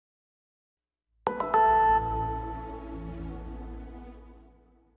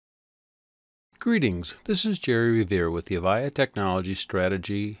Greetings, this is Jerry Revere with the Avaya Technology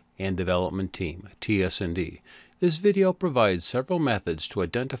Strategy and Development Team, TS&D. This video provides several methods to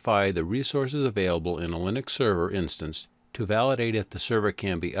identify the resources available in a Linux server instance to validate if the server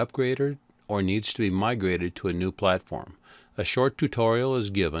can be upgraded or needs to be migrated to a new platform. A short tutorial is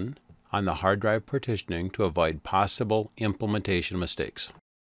given on the hard drive partitioning to avoid possible implementation mistakes.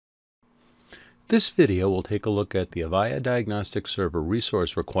 This video will take a look at the Avaya Diagnostic Server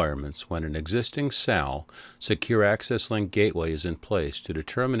resource requirements when an existing SAL, Secure Access Link Gateway, is in place to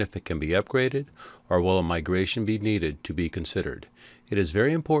determine if it can be upgraded or will a migration be needed to be considered. It is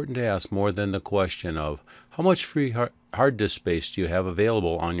very important to ask more than the question of how much free hard disk space do you have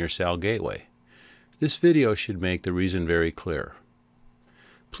available on your SAL gateway. This video should make the reason very clear.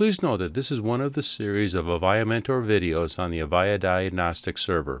 Please note that this is one of the series of Avaya Mentor videos on the Avaya Diagnostic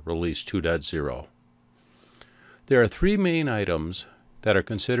Server, Release 2.0. There are three main items that are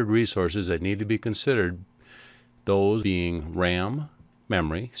considered resources that need to be considered, those being RAM,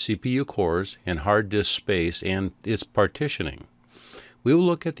 memory, CPU cores, and hard disk space and its partitioning. We will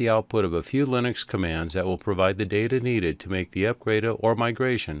look at the output of a few Linux commands that will provide the data needed to make the upgrade or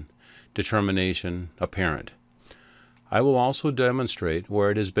migration determination apparent. I will also demonstrate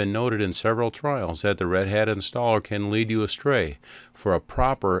where it has been noted in several trials that the Red Hat installer can lead you astray for a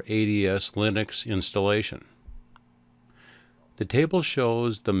proper ADS Linux installation. The table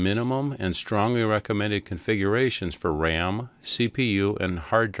shows the minimum and strongly recommended configurations for RAM, CPU, and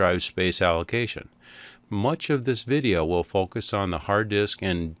hard drive space allocation. Much of this video will focus on the hard disk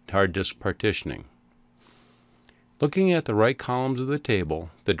and hard disk partitioning. Looking at the right columns of the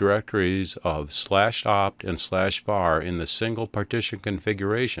table, the directories of /opt and /var in the single partition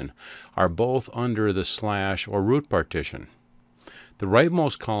configuration are both under the / or root partition. The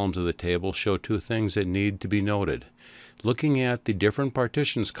rightmost columns of the table show two things that need to be noted. Looking at the different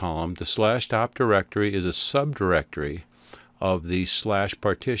partitions column, the /opt directory is a subdirectory of the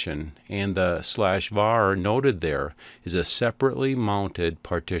 /partition, and the /var noted there is a separately mounted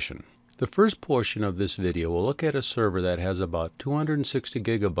partition. The first portion of this video will look at a server that has about 260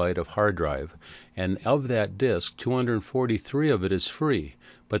 gigabyte of hard drive, and of that disk, 243 of it is free,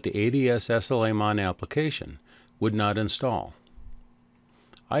 but the ADS SLAmon application would not install.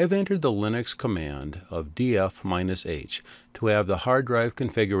 I have entered the Linux command of df-h to have the hard drive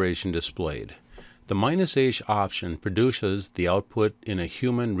configuration displayed. The -h option produces the output in a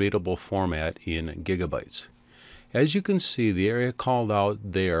human-readable format in gigabytes. As you can see, the area called out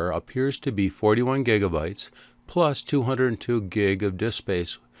there appears to be 41 gigabytes plus 202 gig of disk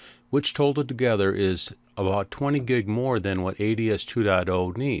space, which total together is about 20 gig more than what ADS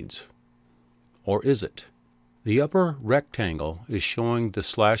 2.0 needs. Or is it? The upper rectangle is showing the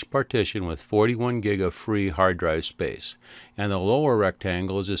 /partition with 41 gig of free hard drive space, and the lower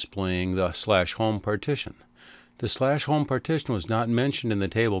rectangle is displaying the /home partition. The /home partition was not mentioned in the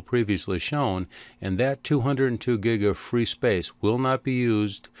table previously shown, and that 202 gig of free space will not be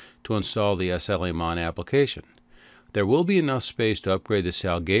used to install the SLAmon application. There will be enough space to upgrade the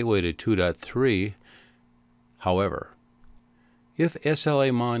SAL gateway to 2.3. However, if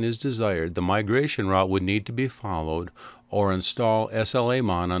SLAmon is desired, the migration route would need to be followed, or install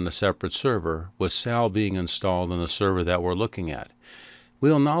SLAmon on a separate server, with SAL being installed on the server that we're looking at.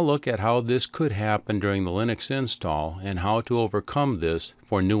 We'll now look at how this could happen during the Linux install and how to overcome this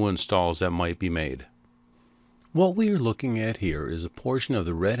for new installs that might be made. What we are looking at here is a portion of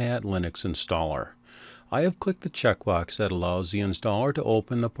the Red Hat Linux installer. I have clicked the checkbox that allows the installer to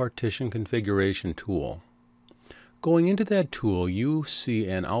open the partition configuration tool. Going into that tool, you see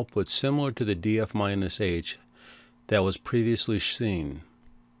an output similar to the df-h that was previously seen.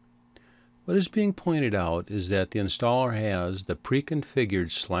 What is being pointed out is that the installer has the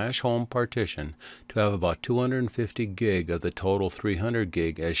pre-configured /home partition to have about 250 gig of the total 300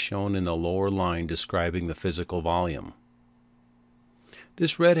 gig as shown in the lower line describing the physical volume.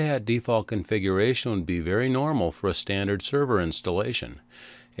 This Red Hat default configuration would be very normal for a standard server installation,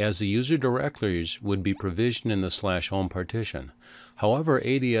 as the user directories would be provisioned in the /home partition. However,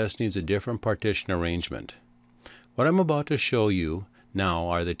 ADS needs a different partition arrangement. What I'm about to show you now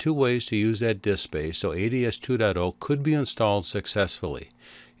are the two ways to use that disk space so ADS 2.0 could be installed successfully.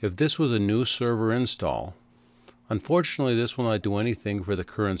 If this was a new server install, unfortunately this will not do anything for the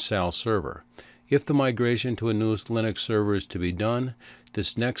current SAL server. If the migration to a new Linux server is to be done,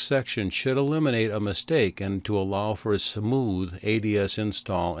 this next section should eliminate a mistake and to allow for a smooth ADS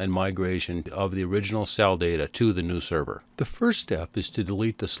install and migration of the original SAL data to the new server. The first step is to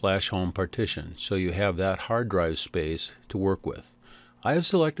delete the /home partition so you have that hard drive space to work with. I have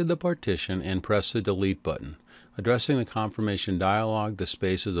selected the partition and pressed the delete button. Addressing the confirmation dialog, the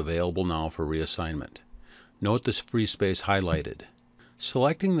space is available now for reassignment. Note this free space highlighted.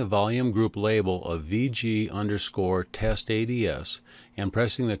 Selecting the volume group label of VG_test_ADS and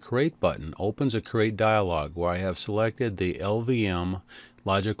pressing the Create button opens a Create dialog where I have selected the LVM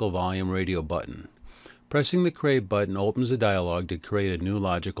Logical Volume Radio button. Pressing the Create button opens a dialog to create a new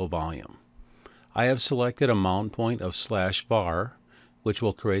logical volume. I have selected a mount point of /var, which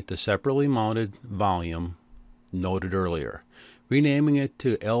will create the separately mounted volume noted earlier. Renaming it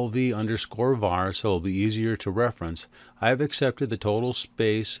to LV_var so it will be easier to reference, I have accepted the total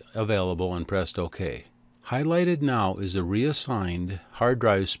space available and pressed OK. Highlighted now is the reassigned hard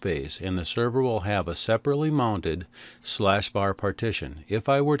drive space, and the server will have a separately mounted /var partition if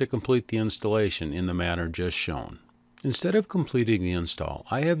I were to complete the installation in the manner just shown. Instead of completing the install,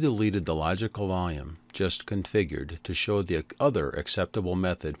 I have deleted the logical volume just configured to show the other acceptable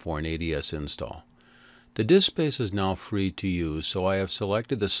method for an ADS install. The disk space is now free to use, so I have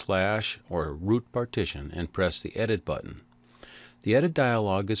selected the /root partition and pressed the Edit button. The Edit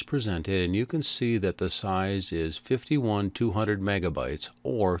dialog is presented, and you can see that the size is 51,200 megabytes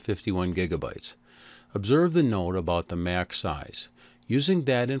or 51 gigabytes. Observe the note about the max size. Using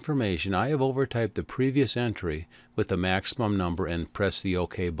that information, I have overtyped the previous entry with the maximum number and pressed the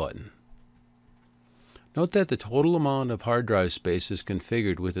OK button. Note that the total amount of hard drive space is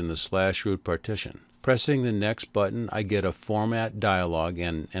configured within the /root partition. Pressing the Next button, I get a Format dialog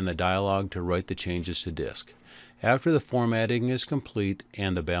and the dialog to write the changes to disk. After the formatting is complete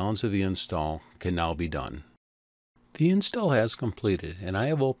and the balance of the install can now be done. The install has completed, and I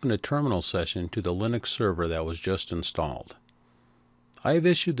have opened a terminal session to the Linux server that was just installed. I have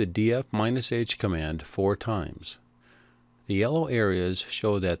issued the df-h command 4 times. The yellow areas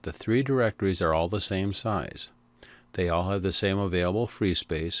show that the 3 directories are all the same size. They all have the same available free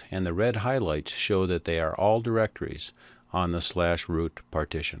space, and the red highlights show that they are all directories on the /root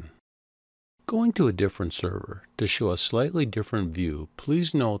partition. Going to a different server to show a slightly different view,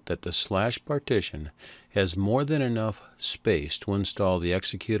 please note that the /partition has more than enough space to install the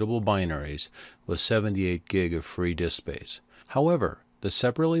executable binaries with 78 gig of free disk space. However, the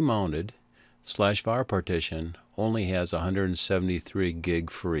separately mounted /var partition only has 173 gig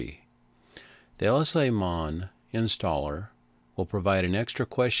free. The LSA-mon installer will provide an extra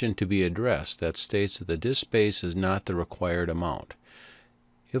question to be addressed that states that the disk space is not the required amount.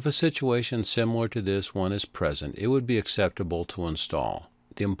 If a situation similar to this one is present, it would be acceptable to install.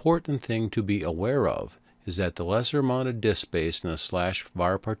 The important thing to be aware of is that the lesser mounted disk space in the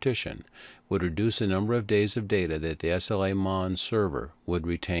 /var partition would reduce the number of days of data that the SLA-mon server would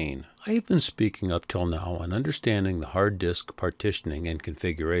retain. I have been speaking up till now on understanding the hard disk partitioning and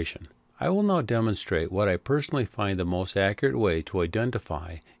configuration. I will now demonstrate what I personally find the most accurate way to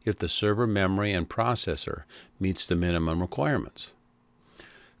identify if the server memory and processor meets the minimum requirements.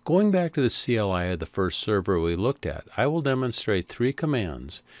 Going back to the CLI of the first server we looked at, I will demonstrate 3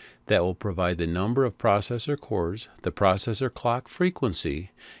 commands that will provide the number of processor cores, the processor clock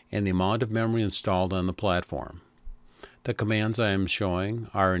frequency, and the amount of memory installed on the platform. The commands I am showing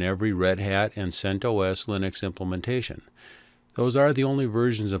are in every Red Hat and CentOS Linux implementation. Those are the only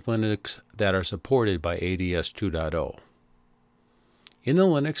versions of Linux that are supported by ADS 2.0. In the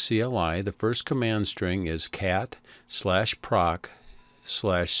Linux CLI, the first command string is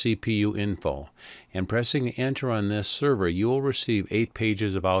cat/proc/cpu-info, and pressing enter on this server you will receive 8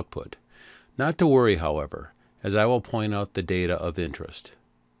 pages of output. Not to worry, however, as I will point out the data of interest.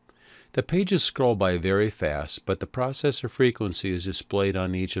 The pages scroll by very fast, but the processor frequency is displayed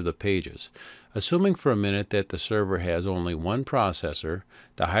on each of the pages. Assuming for a minute that the server has only one processor,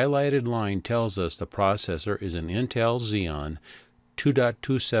 the highlighted line tells us the processor is an Intel Xeon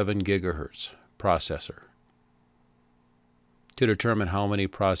 2.27 GHz processor. To determine how many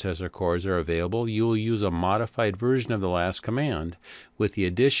processor cores are available, you will use a modified version of the last command with the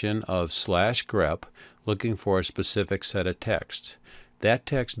addition of /grep looking for a specific set of text. That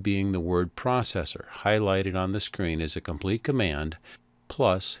text being the word processor, highlighted on the screen as a complete command,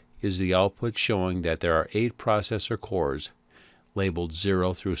 plus is the output showing that there are 8 processor cores labeled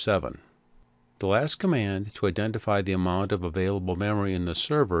 0 through 7. The last command to identify the amount of available memory in the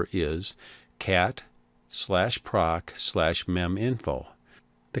server is cat/proc/meminfo.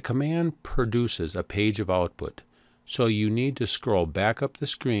 The command produces a page of output, so you need to scroll back up the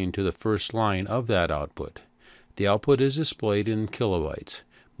screen to the first line of that output. The output is displayed in kilobytes.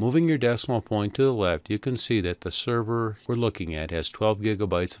 Moving your decimal point to the left, you can see that the server we're looking at has 12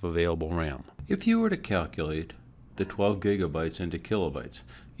 gigabytes of available RAM. If you were to calculate the 12 gigabytes into kilobytes,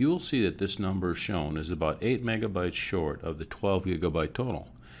 you will see that this number shown is about 8 megabytes short of the 12 gigabyte total.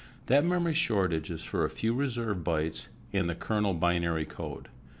 That memory shortage is for a few reserved bytes and the kernel binary code.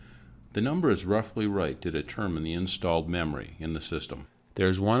 The number is roughly right to determine the installed memory in the system.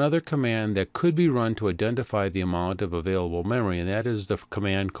 There's one other command that could be run to identify the amount of available memory, and that is the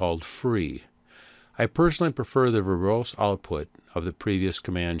command called free. I personally prefer the verbose output of the previous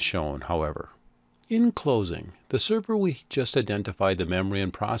command shown, however. In closing, the server we just identified the memory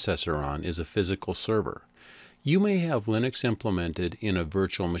and processor on is a physical server. You may have Linux implemented in a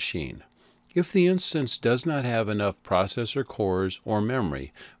virtual machine. If the instance does not have enough processor cores or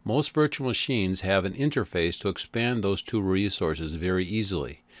memory, most virtual machines have an interface to expand those two resources very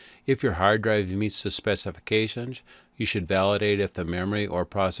easily. If your hard drive meets the specifications, you should validate if the memory or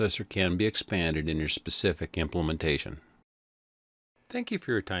processor can be expanded in your specific implementation. Thank you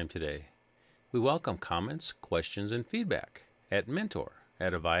for your time today. We welcome comments, questions, and feedback at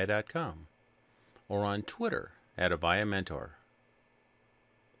mentor@avaya.com or on Twitter @AvayaMentor.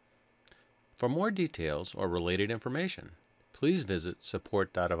 For more details or related information, please visit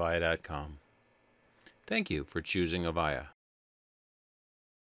support.avaya.com. Thank you for choosing Avaya.